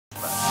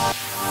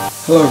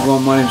Hello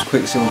everyone, my name is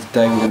Quicksilver and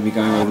today we're going to be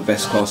going over the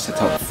best class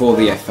setup for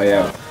the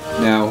FAL.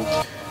 Now,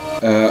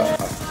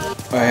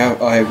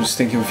 I was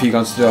thinking of a few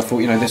guns to do. I thought,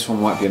 this one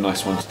might be a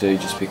nice one to do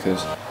just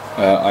because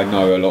I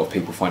know a lot of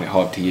people find it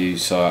hard to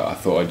use, so I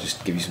thought I'd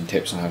just give you some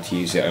tips on how to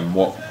use it and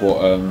what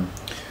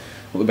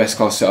the best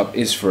class setup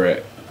is for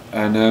it.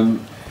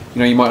 And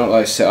you might not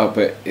like the setup,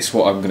 but it's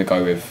what I'm going to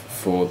go with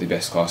for the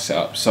best class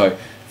setup. So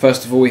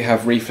first of all, we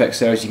have reflex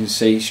there, as you can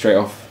see straight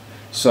off.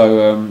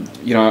 So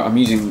I'm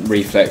using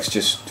reflex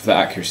just for the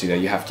accuracy there.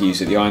 You have to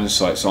use it. The iron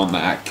sights aren't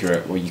that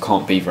accurate, well, you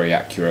can't be very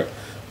accurate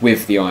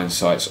with the iron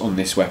sights on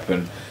this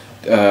weapon.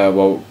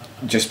 Well,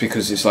 just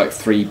because it's like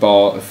three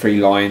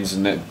lines,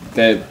 and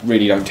they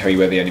really don't tell you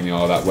where the enemy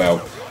are that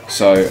well.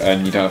 So,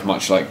 and you don't have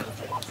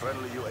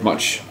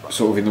much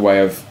sort of in the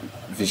way of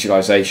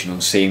visualization on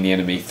seeing the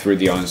enemy through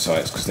the iron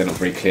sights because they're not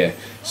very clear.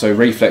 So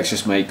reflex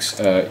just makes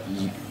the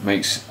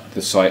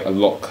sight a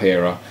lot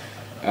clearer,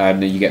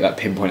 and you get that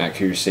pinpoint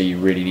accuracy you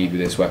really need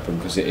with this weapon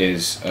because it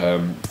is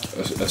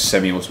a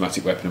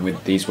semi-automatic weapon, and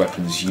with these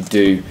weapons you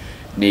do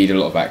need a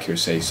lot of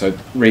accuracy. So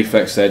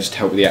reflex there just to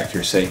help with the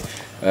accuracy.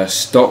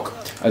 Stock,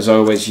 as I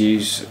always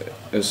use,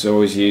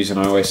 and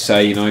I always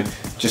say,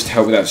 just to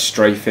help with that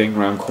strafing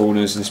around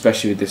corners, and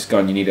especially with this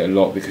gun you need it a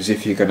lot because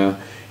if you're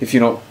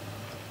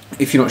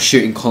not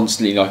shooting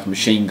constantly like a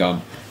machine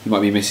gun, you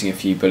might be missing a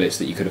few bullets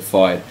that you could have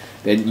fired.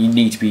 Then you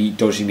need to be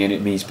dodging the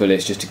enemy's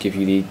bullets just to give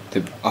you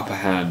the upper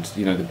hand.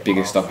 The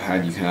biggest upper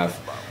hand you can have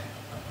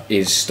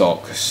is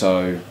stock.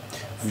 So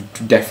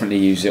definitely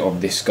use it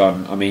on this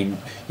gun. I mean,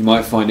 you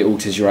might find it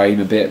alters your aim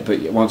a bit, but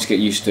once you get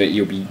used to it,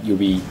 you'll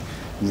be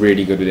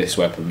really good with this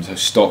weapon. So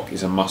stock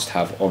is a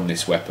must-have on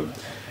this weapon.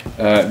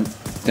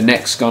 The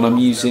next gun I'm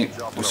using.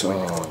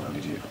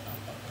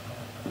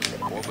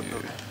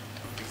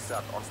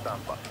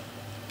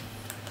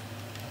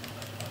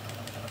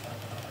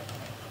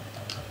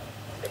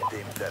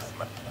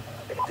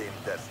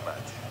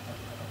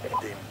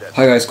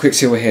 Hi guys,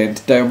 Quicksilver here, and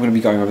today I'm going to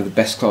be going over the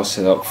best class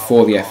setup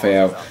for the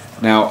FAL.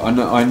 Now,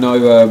 I know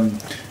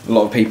a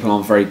lot of people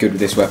aren't very good with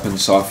this weapon,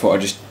 so I thought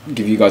I'd just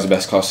give you guys a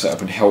best class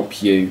setup and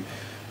help you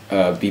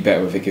be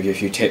better with it, give you a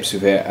few tips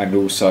with it, and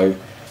also,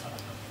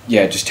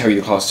 just tell you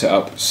the class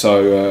setup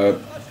so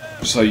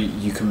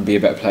you can be a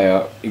better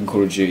player in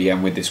Call of Duty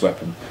and with this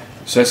weapon.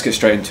 So let's get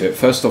straight into it.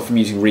 First off, I'm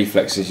using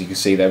reflex, as you can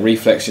see there.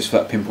 Reflex just for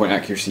that pinpoint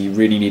accuracy. You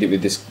really need it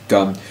with this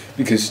gun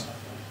because,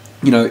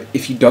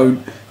 if you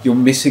don't, you're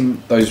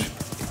missing those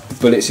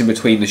bullets in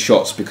between the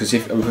shots, because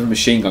with a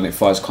machine gun it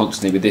fires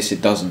constantly, with this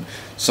it doesn't.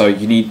 So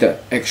you need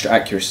that extra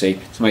accuracy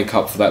to make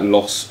up for that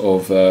loss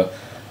of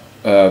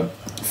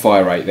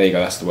fire rate. There you go,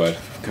 that's the word.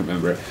 I can't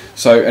remember it.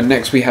 So, and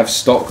next we have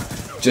stock,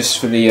 just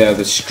for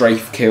the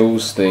strafe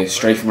kills, the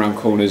strafing around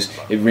corners.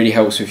 It really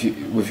helps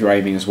with your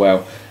aiming as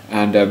well.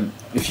 And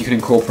if you can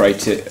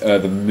incorporate it,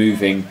 the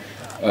moving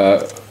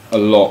a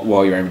lot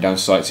while you're aiming down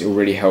sights, it will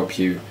really help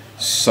you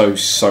so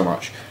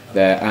much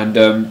there.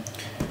 And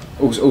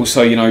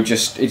also,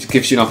 just it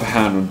gives you an upper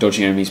hand on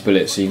dodging enemies'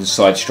 bullets, so you can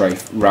side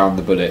strafe round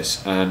the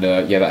bullets, and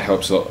that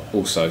helps a lot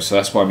also. So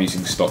that's why I'm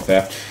using stock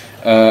there.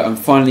 And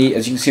finally,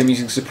 as you can see, I'm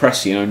using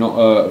suppressor. Not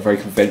a very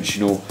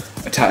conventional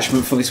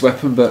attachment for this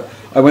weapon, but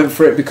I went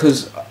for it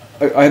because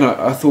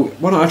I thought,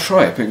 why don't I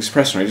try it, putting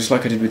suppressor on it, just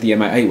like I did with the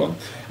M8A1,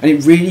 and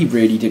it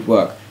really did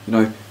work.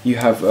 You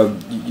have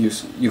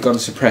your gun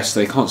suppressed,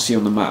 so they can't see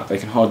on the map, they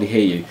can hardly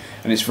hear you,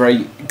 and it's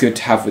very good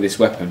to have with this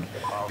weapon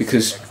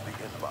because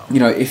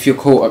if you're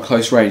caught at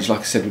close range, like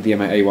I said with the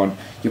M8A1,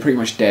 you're pretty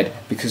much dead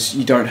because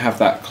you don't have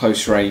that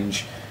close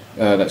range,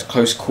 that's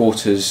close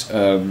quarters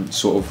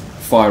sort of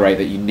fire rate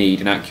that you need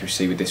and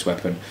accuracy with this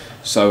weapon.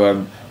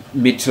 So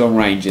mid to long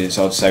ranges,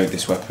 I'd say, with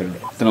this weapon.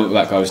 I don't know what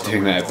that guy was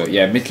doing there, but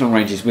yeah, mid to long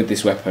ranges with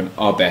this weapon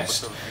are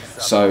best.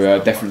 So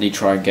definitely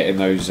try and get in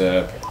those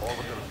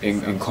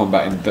in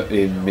combat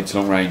in mid to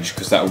long range,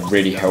 because that will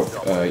really help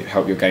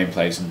your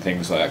gameplays and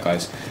things like that,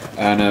 guys.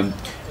 And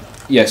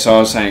so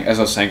as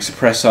I was saying,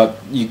 suppressor,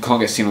 you can't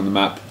get seen on the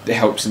map. It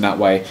helps in that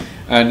way,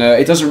 and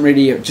it doesn't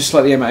really, just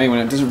like the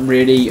M8A1, it doesn't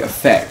really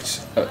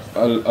affect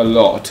a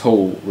lot at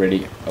all,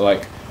 really,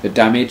 like the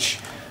damage.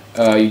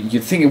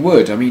 You'd think it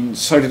would. I mean,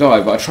 so did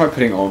I, but I tried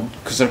putting it on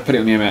because I put it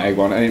on the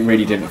M8A1 and it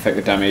really didn't affect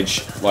the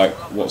damage like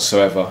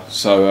whatsoever.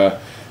 So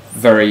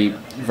very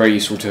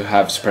useful to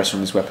have suppressor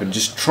on this weapon.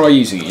 Just try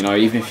using it.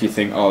 Even if you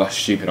think, oh, that's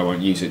stupid, I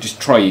won't use it. Just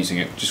try using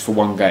it, just for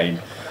one game,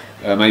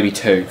 maybe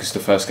two, because the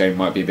first game you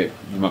might be a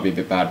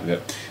bit bad with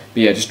it.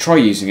 But yeah, just try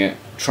using it.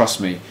 Trust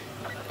me,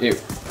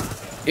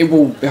 it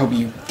will help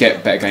you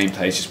get better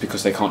gameplays, just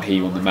because they can't hear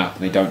you on the map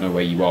and they don't know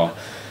where you are.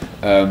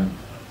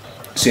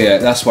 So yeah,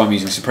 that's why I'm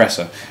using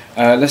suppressor.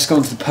 Let's go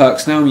on to the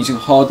perks now. I'm using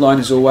hardline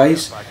as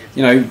always,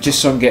 just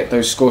so I can get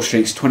those score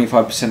streaks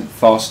 25%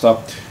 faster,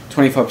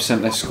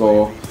 25% less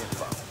score.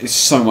 It's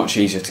so much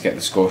easier to get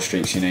the score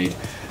streaks you need,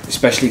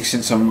 especially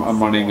since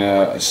I'm running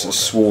a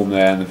swarm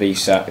there and the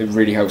VSAT. It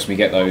really helps me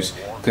get those,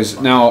 because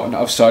now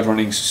I've started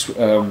running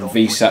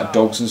VSAT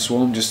dogs and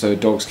swarm, just so the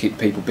dogs keep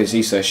people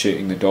busy, so they're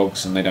shooting the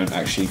dogs and they don't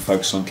actually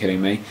focus on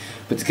killing me.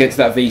 But to get to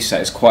that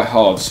VSAT is quite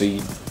hard, so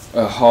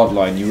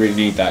hardline, you really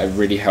need that. It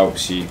really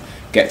helps you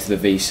get to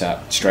the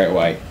VSAT straight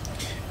away.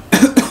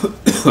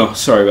 Oh,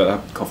 sorry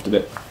about that, coughed a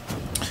bit.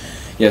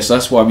 Yeah, so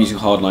that's why I'm using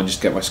hardline, just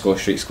to get my score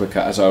streaks quicker.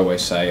 As I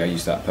always say, I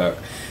use that perk.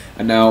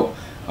 And now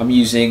I'm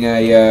using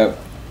a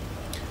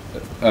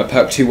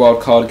perk 2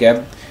 wildcard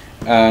again.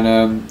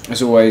 And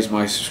as always,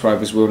 my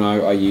subscribers will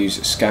know I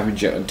use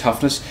Scavenger and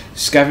Toughness.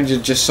 Scavenger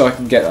just so I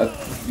can get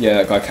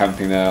that guy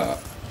camping there,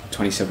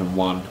 27 and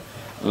 1,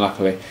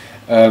 luckily.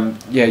 Yeah,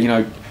 you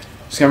know,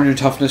 Scavenger and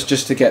Toughness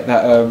just to get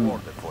that,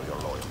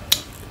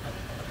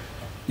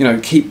 you know,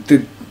 keep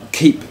the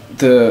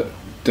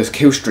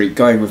kill streak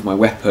going with my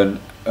weapon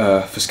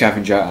for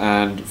Scavenger,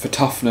 and for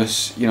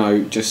Toughness, you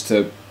know, just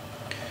to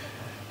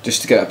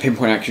get that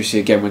pinpoint accuracy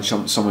again when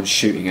someone's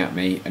shooting at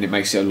me, and it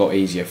makes it a lot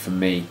easier for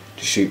me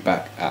to shoot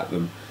back at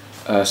them.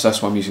 So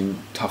that's why I'm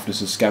using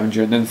Toughness and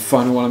Scavenger, and then the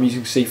final one I'm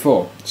using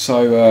C4.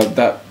 So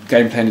that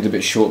gameplay ended a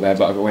bit short there,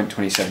 but I went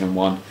 27 and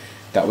 1.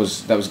 That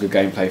was good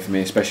gameplay for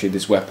me, especially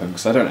this weapon,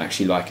 because I don't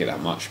actually like it that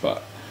much,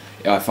 but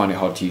I find it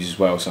hard to use as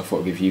well. So I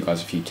thought I'd give you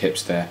guys a few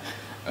tips there.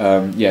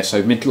 Yeah,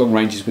 so mid to long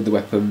ranges with the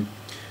weapon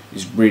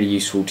is really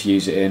useful to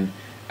use it in,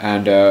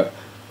 and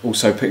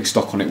also putting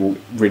stock on it will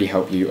really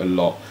help you a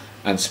lot.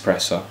 And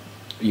suppressor,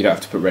 you don't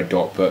have to put red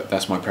dot, but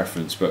that's my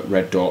preference, but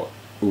red dot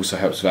also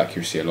helps with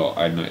accuracy a lot.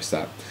 I noticed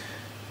that.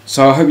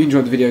 So I hope you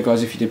enjoyed the video,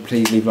 guys. If you did,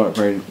 please leave a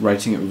like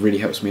rating, it really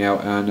helps me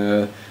out, and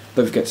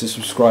don't forget to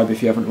subscribe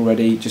if you haven't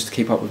already, just to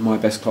keep up with my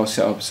best class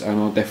setups. And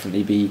I'll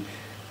definitely be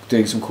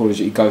doing some Call of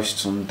Duty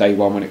Ghosts on day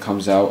 1 when it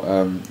comes out.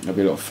 It'll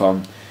be a lot of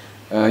fun.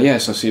 Yeah,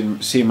 so see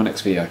you in my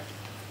next video.